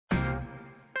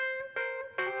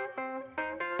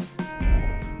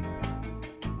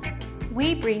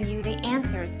we bring you the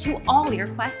answers to all your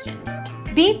questions.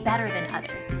 Be better than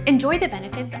others. Enjoy the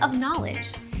benefits of knowledge.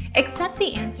 Accept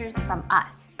the answers from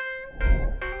us.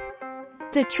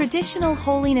 The traditional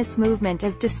holiness movement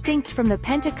is distinct from the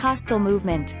Pentecostal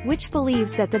movement, which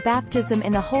believes that the baptism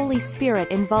in the Holy Spirit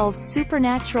involves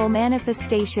supernatural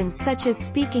manifestations such as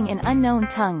speaking in unknown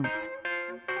tongues.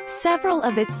 Several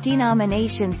of its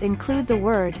denominations include the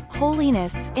word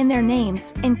holiness in their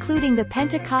names, including the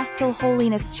Pentecostal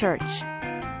Holiness Church.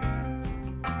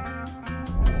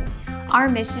 Our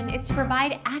mission is to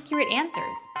provide accurate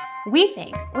answers. We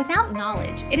think without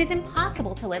knowledge, it is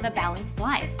impossible to live a balanced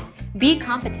life. Be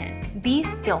competent. Be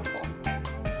skillful.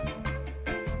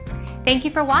 Thank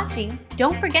you for watching.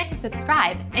 Don't forget to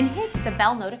subscribe and hit the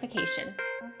bell notification.